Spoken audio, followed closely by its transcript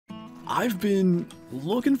I've been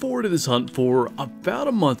looking forward to this hunt for about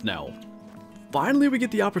a month now. Finally, we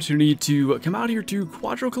get the opportunity to come out here to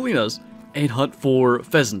Cuatro Colinas and hunt for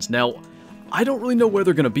pheasants. Now, I don't really know where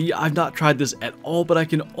they're going to be. I've not tried this at all, but I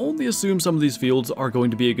can only assume some of these fields are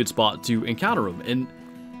going to be a good spot to encounter them. And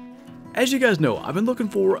as you guys know, I've been looking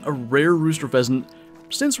for a rare rooster pheasant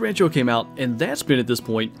since Rancho came out, and that's been at this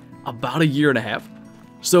point about a year and a half.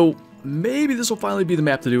 So maybe this will finally be the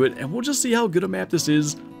map to do it, and we'll just see how good a map this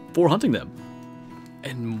is for hunting them.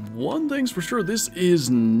 And one thing's for sure, this is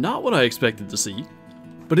not what I expected to see,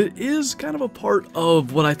 but it is kind of a part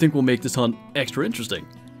of what I think will make this hunt extra interesting.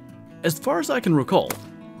 As far as I can recall,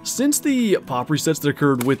 since the pop resets that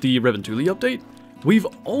occurred with the Reventuli update, we've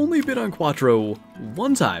only been on Cuatro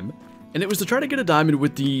one time, and it was to try to get a diamond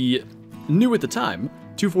with the new at the time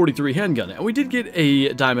 243 handgun, and we did get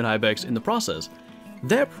a diamond ibex in the process.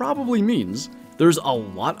 That probably means there's a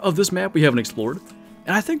lot of this map we haven't explored,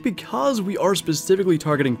 and I think because we are specifically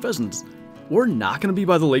targeting pheasants, we're not going to be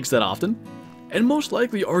by the lakes that often, and most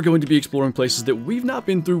likely are going to be exploring places that we've not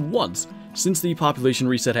been through once since the population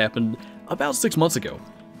reset happened about 6 months ago.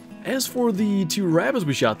 As for the two rabbits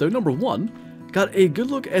we shot though, number one, got a good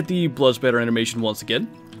look at the blood spatter animation once again,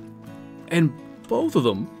 and both of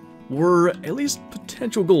them were at least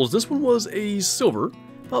potential golds. This one was a silver,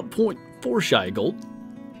 about 0.4 shy gold.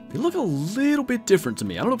 They look a little bit different to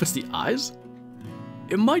me. I don't know if it's the eyes.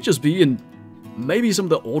 It might just be, and maybe some of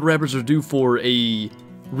the old rabbits are due for a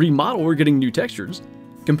remodel or getting new textures.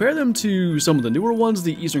 Compare them to some of the newer ones,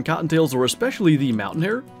 the Eastern Cottontails, or especially the Mountain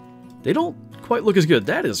Hare. They don't quite look as good.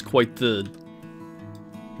 That is quite the...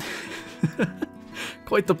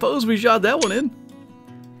 quite the pose we shot that one in.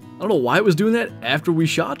 I don't know why it was doing that after we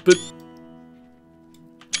shot, but...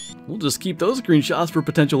 we'll just keep those screenshots for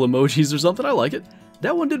potential emojis or something. I like it.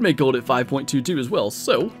 That one did make gold at 5.22 as well,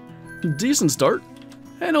 so... decent start.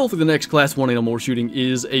 And hopefully the next Class 1 animal we're shooting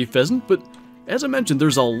is a pheasant, but as I mentioned,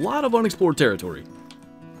 there's a lot of unexplored territory.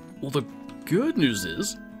 Well, the good news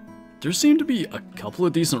is, there seem to be a couple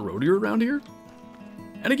of decent roe deer around here.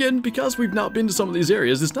 And again, because we've not been to some of these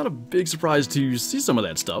areas, it's not a big surprise to see some of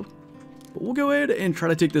that stuff. But we'll go ahead and try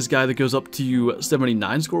to take this guy that goes up to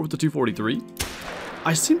 79 score with the 243.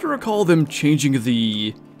 I seem to recall them changing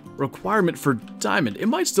the requirement for diamond. It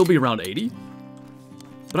might still be around 80.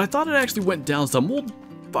 But I thought it actually went down some. We'll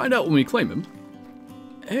find out when we claim him.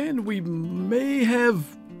 And we may have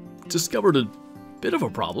discovered a bit of a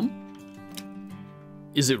problem.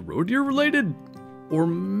 Is it roe deer related or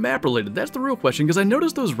map related? That's the real question, because I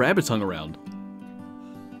noticed those rabbits hung around.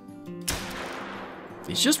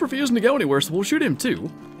 He's just refusing to go anywhere, so we'll shoot him too.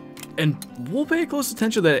 And we'll pay close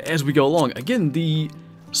attention to that as we go along. Again, the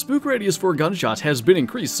spook radius for gunshots has been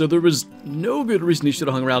increased, so there was no good reason he should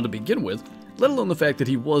have hung around to begin with, let alone the fact that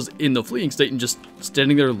he was in the fleeing state and just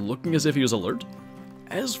standing there looking as if he was alert.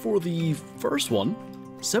 As for the first one,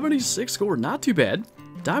 76 score, not too bad.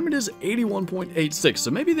 Diamond is 81.86,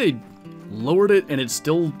 so maybe they lowered it and it's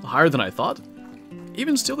still higher than I thought.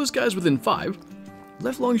 Even still, this guy's within 5.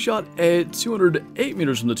 Left long shot at 208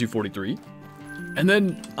 meters from the 243. And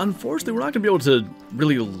then, unfortunately, we're not going to be able to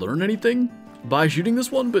really learn anything by shooting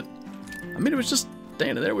this one, but, I mean, it was just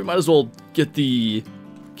standing there. We might as well get the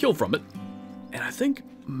kill from it. And I think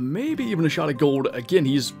maybe even a shot at gold. Again,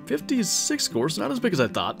 he's 56 scores, not as big as I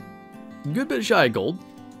thought. Good bit shy of gold.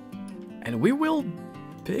 And we will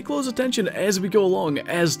pay close attention as we go along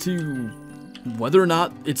as to whether or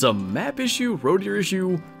not it's a map issue, roe deer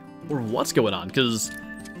issue, or what's going on, because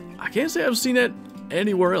I can't say I've seen it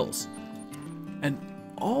anywhere else. And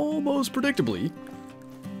almost predictably,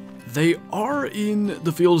 they are in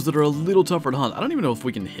the fields that are a little tougher to hunt. I don't even know if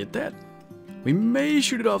we can hit that. We may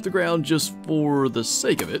shoot it off the ground just for the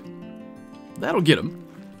sake of it. That'll get him.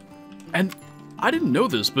 And I didn't know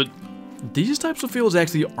this, but these types of fields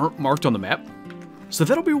actually aren't marked on the map. So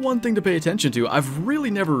that'll be one thing to pay attention to. I've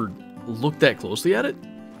really never looked that closely at it.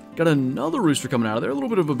 Got another rooster coming out of there, a little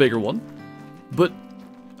bit of a bigger one. But,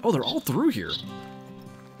 oh, they're all through here.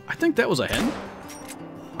 I think that was a hen.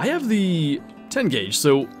 I have the 10 gauge,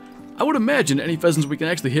 so I would imagine any pheasants we can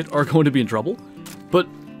actually hit are going to be in trouble. But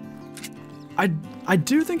I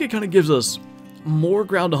do think it kind of gives us more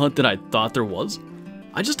ground to hunt than I thought there was.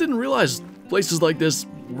 I just didn't realize places like this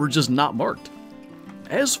were just not marked.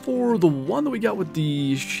 As for the one that we got with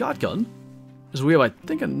the shotgun, as we have, I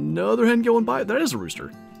think, another hen going by. That is a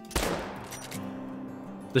rooster.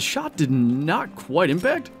 The shot did not quite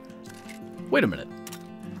impact. Wait a minute.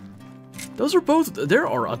 Those are both... there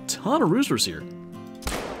are a ton of roosters here.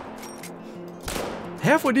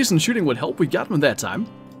 Halfway decent shooting would help. We got them that time.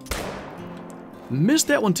 Missed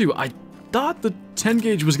that one too. I thought the 10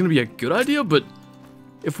 gauge was going to be a good idea, but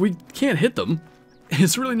if we can't hit them,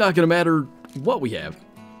 it's really not going to matter what we have.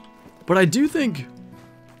 But I do think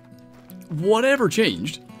whatever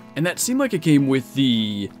changed, and that seemed like it came with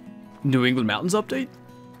the New England Mountains update,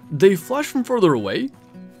 they flush from further away,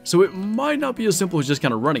 so it might not be as simple as just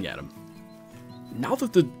kind of running at them. Now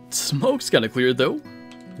that the smoke's kind of cleared though,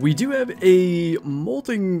 we do have a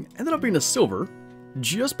molting, ended up being a silver,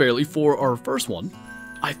 just barely for our first one.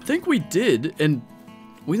 I think we did, and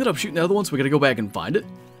we ended up shooting the other one, so we gotta go back and find it.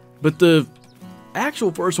 But the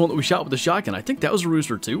actual first one that we shot with the shotgun, I think that was a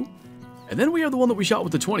rooster too. And then we have the one that we shot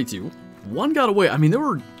with the 22. One got away. I mean, there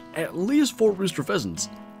were at least 4 rooster pheasants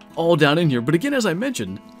all down in here. But again, as I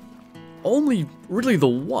mentioned, only really the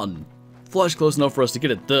one flushed close enough for us to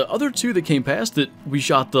get it. The other 2 that came past that we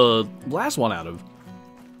shot the last one out of,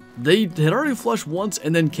 they had already flushed once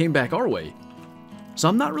and then came back our way. So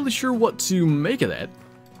I'm not really sure what to make of that.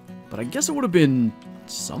 But I guess it would have been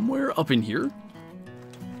somewhere up in here.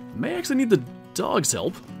 May actually need the dog's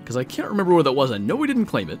help, because I can't remember where that was. I know we didn't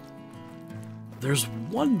claim it. There's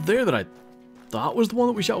one there that I thought was the one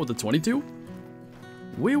that we shot with the 22.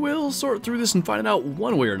 We will sort through this and find out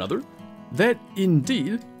one way or another. That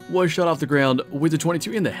indeed was shot off the ground with the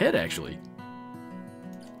 22 in the head, actually.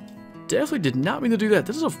 Definitely did not mean to do that.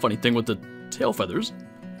 This is a funny thing with the tail feathers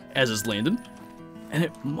as it's landed. And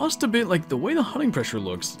it must have been, like, the way the hunting pressure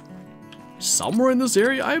looks. Somewhere in this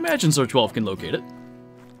area, I imagine Sir 12 can locate it.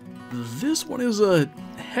 This one is a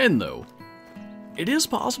hen, though. It is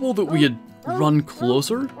possible that we had run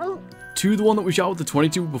closer to the one that we shot with the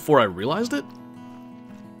 22 before I realized it.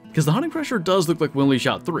 Because the hunting pressure does look like we only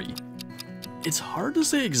shot 3. It's hard to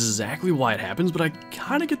say exactly why it happens, but I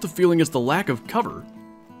kind of get the feeling it's the lack of cover.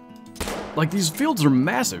 Like, these fields are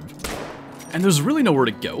massive, and there's really nowhere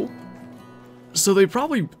to go. So they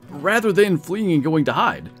probably, rather than fleeing and going to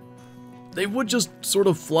hide, they would just sort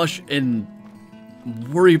of flush and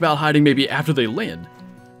worry about hiding maybe after they land.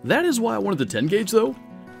 That is why I wanted the 10 gauge though,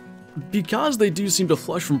 because they do seem to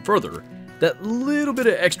flush from further. That little bit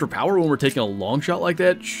of extra power when we're taking a long shot like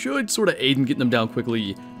that should sort of aid in getting them down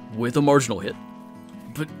quickly with a marginal hit.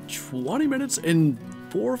 But 20 minutes and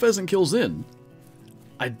 4 pheasant kills in,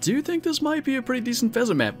 I do think this might be a pretty decent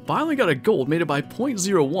pheasant map. Finally got a gold, made it by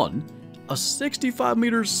 0.01, a 65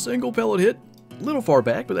 meter single pellet hit, a little far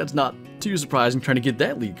back, but that's not too surprising trying to get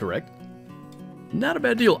that lead correct. Not a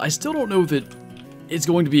bad deal. I still don't know that it's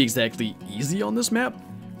going to be exactly easy on this map.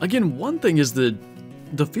 Again, one thing is the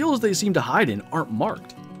fields they seem to hide in aren't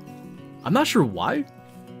marked. I'm not sure why,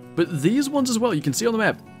 but these ones as well, you can see on the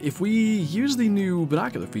map, if we use the new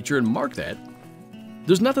binocular feature and mark that,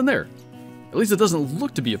 there's nothing there. At least it doesn't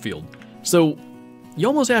look to be a field. So you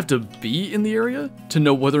almost have to be in the area to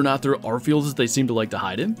know whether or not there are fields that they seem to like to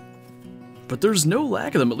hide in. But there's no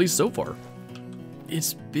lack of them, at least so far.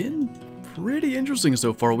 It's been pretty interesting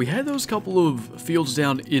so far. We had those couple of fields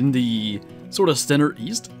down in the sort of center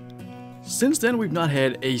east. Since then, we've not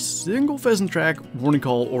had a single pheasant track, warning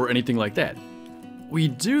call, or anything like that. We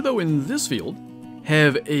do, though, in this field,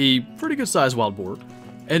 have a pretty good sized wild boar.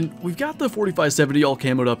 And we've got the 4570 all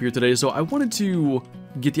camoed up here today, so I wanted to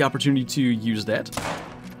get the opportunity to use that.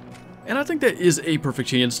 And I think that is a perfect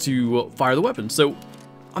chance to fire the weapon. So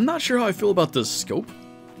I'm not sure how I feel about the scope.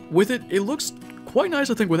 With it, it looks quite nice,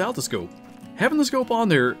 I think, without the scope. Having the scope on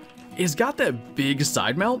there, it's got that big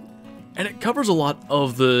side mount, and it covers a lot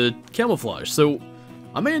of the camouflage. So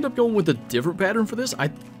I may end up going with a different pattern for this. I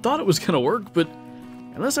thought it was going to work, but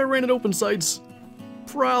unless I ran at open sights,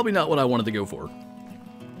 probably not what I wanted to go for.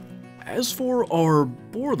 As for our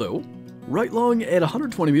boar, though, right long at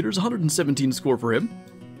 120 meters, 117 score for him.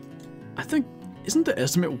 I think, isn't the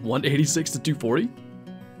estimate 186 to 240?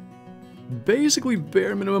 Basically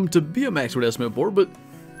bare minimum to be a max wood estimate boar, but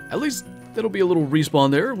at least that'll be a little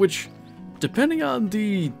respawn there, which, depending on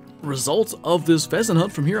the results of this pheasant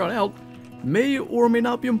hunt from here on out, may or may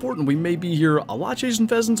not be important. We may be here a lot chasing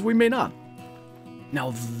pheasants, we may not.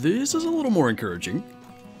 Now this is a little more encouraging.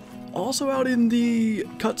 Also out in the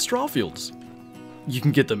cut straw fields, you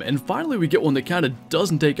can get them. And finally we get one that kind of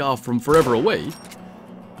doesn't take off from forever away.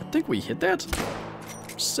 I think we hit that.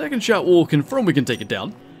 Second shot will confirm we can take it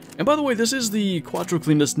down. And by the way, this is the Cuatro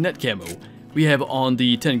Colinas net camo we have on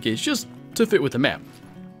the 10 gauge, just to fit with the map.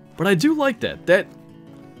 But I do like that. That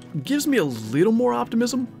gives me a little more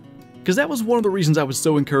optimism, because that was one of the reasons I was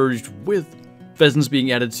so encouraged with pheasants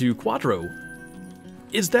being added to Cuatro.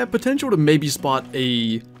 Is that potential to maybe spot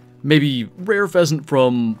a maybe rare pheasant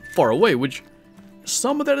from far away, which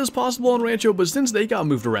some of that is possible on Rancho, but since they got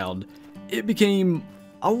moved around, it became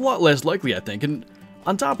a lot less likely, I think. And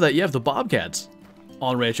on top of that, you have the bobcats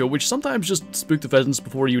on Rancho, which sometimes just spook the pheasants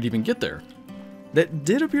before you would even get there. That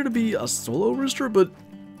did appear to be a solo rooster, but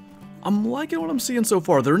I'm liking what I'm seeing so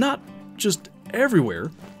far. They're not just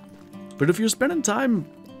everywhere, but if you're spending time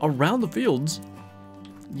around the fields,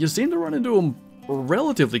 you seem to run into them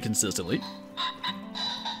relatively consistently.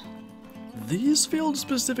 These fields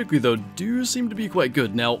specifically, though, do seem to be quite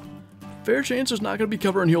good. Now, fair chance there's not going to be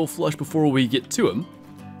cover and he'll flush before we get to him,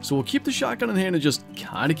 so we'll keep the shotgun in hand and just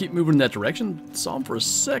kind of keep moving in that direction. Saw him for a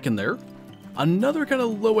second there. Another kind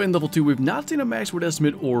of low-end level 2. We've not seen a max word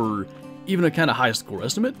estimate or even a kind of high score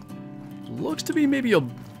estimate. Looks to be maybe a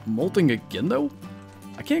molting again, though.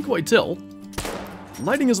 I can't quite tell.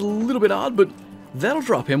 Lighting is a little bit odd, but that'll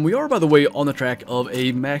drop him. We are, by the way, on the track of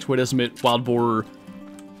a max weight estimate wild boar.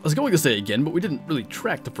 I was going to say again, but we didn't really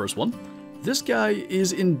track the first one. This guy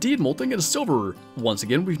is indeed molting at a silver once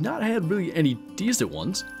again. We've not had really any decent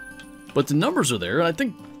ones, but the numbers are there, and I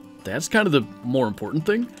think that's kind of the more important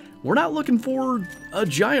thing. We're not looking for a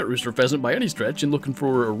giant rooster pheasant by any stretch and looking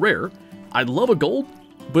for a rare. I'd love a gold,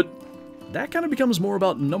 but that kind of becomes more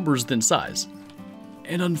about numbers than size.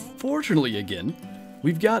 And unfortunately, again,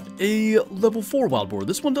 we've got a level 4 wild boar.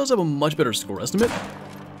 This one does have a much better score estimate.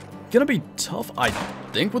 Gonna be tough, I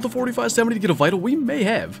think, with the 4570 to get a vital. We may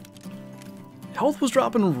have. Health was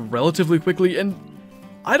dropping relatively quickly, and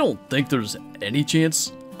I don't think there's any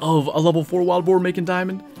chance of a level 4 wild boar making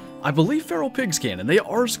diamond. I believe feral pigs can, and they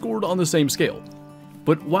are scored on the same scale.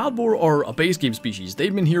 But wild boar are a base game species.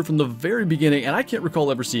 They've been here from the very beginning, and I can't recall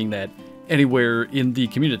ever seeing that anywhere in the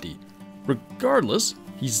community. Regardless,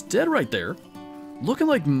 he's dead right there. Looking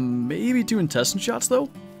like maybe 2 intestine shots, though.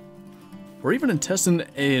 Or even intestine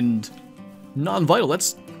and non-vital.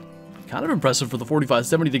 That's kind of impressive for the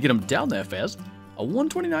 4570 to get him down that fast. A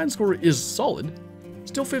 129 score is solid.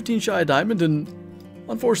 Still 15 shy of diamond, and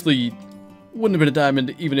unfortunately wouldn't have been a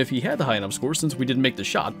diamond even if he had the high enough score since we didn't make the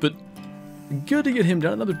shot, but good to get him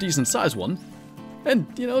down, another decent size one. And,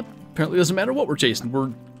 you know, apparently doesn't matter what we're chasing,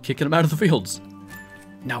 we're kicking him out of the fields.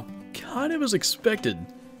 Now, kind of as expected,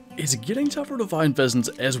 it's getting tougher to find pheasants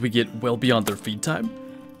as we get well beyond their feed time,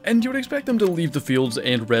 and you would expect them to leave the fields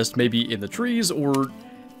and rest maybe in the trees, or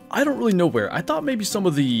I don't really know where. I thought maybe some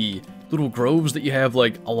of the little groves that you have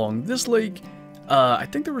like along this lake, I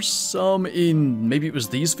think there were some in, maybe it was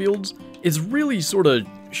these fields. It's really sort of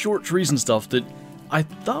short trees and stuff that I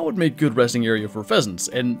thought would make good resting area for pheasants,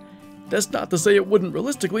 and that's not to say it wouldn't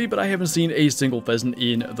realistically, but I haven't seen a single pheasant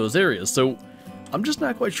in those areas, so I'm just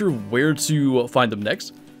not quite sure where to find them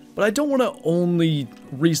next. But I don't want to only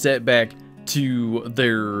reset back to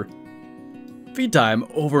their feed time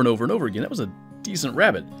over and over and over again. That was a decent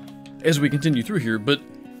rabbit as we continue through here, but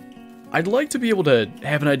I'd like to be able to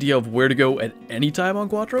have an idea of where to go at any time on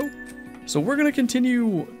Cuatro. So we're going to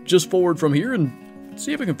continue just forward from here and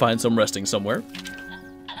see if we can find some resting somewhere.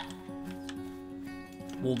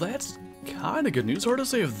 Well, that's kind of good news. Hard to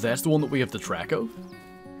say if that's the one that we have to track of.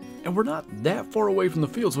 And we're not that far away from the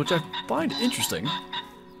fields, which I find interesting.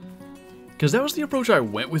 Because that was the approach I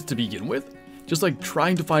went with to begin with. Just like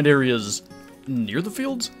trying to find areas near the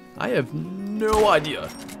fields. I have no idea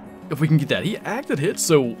if we can get that. He acted hit,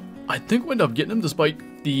 so I think we'll end up getting him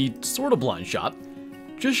despite the sort of blind shot.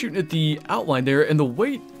 Just shooting at the outline there, and the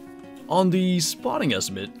weight on the spotting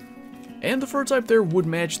estimate and the fur type there would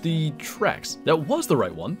match the tracks. That was the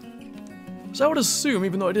right one. So I would assume,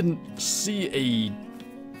 even though I didn't see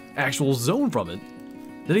a actual zone from it,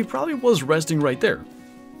 that he probably was resting right there.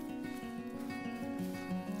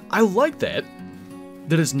 I like that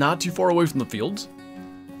it's not too far away from the fields.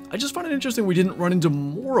 I just find it interesting we didn't run into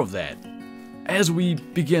more of that as we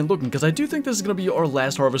began looking, because I do think this is going to be our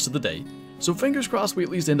last harvest of the day. So fingers crossed we at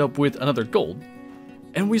least end up with another gold.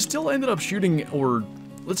 And we still ended up shooting, or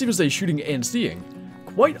let's even say shooting and seeing,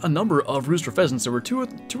 quite a number of rooster pheasants. There were two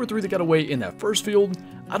or three that got away in that first field.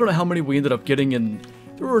 I don't know how many we ended up getting, and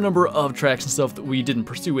there were a number of tracks and stuff that we didn't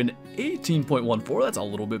pursue in 18.14. That's a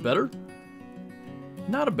little bit better.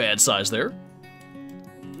 Not a bad size there.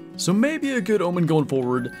 So maybe a good omen going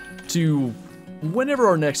forward to whenever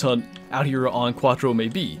our next hunt out here on Cuatro may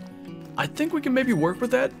be. I think we can maybe work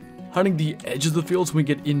with that, hunting the edge of the fields when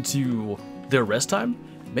we get into their rest time.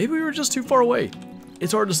 Maybe we were just too far away.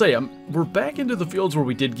 It's hard to say. We're back into the fields where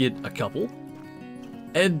we did get a couple.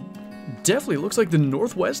 And definitely looks like the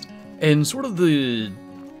northwest and sort of the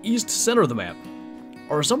east center of the map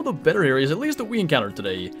are some of the better areas, at least that we encountered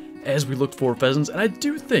today, as we looked for pheasants. And I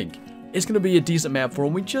do think it's going to be a decent map for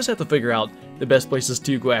them. We just have to figure out the best places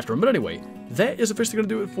to go after them. But anyway, that is officially going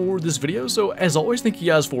to do it for this video. So as always, thank you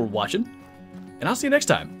guys for watching, and I'll see you next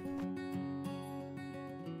time.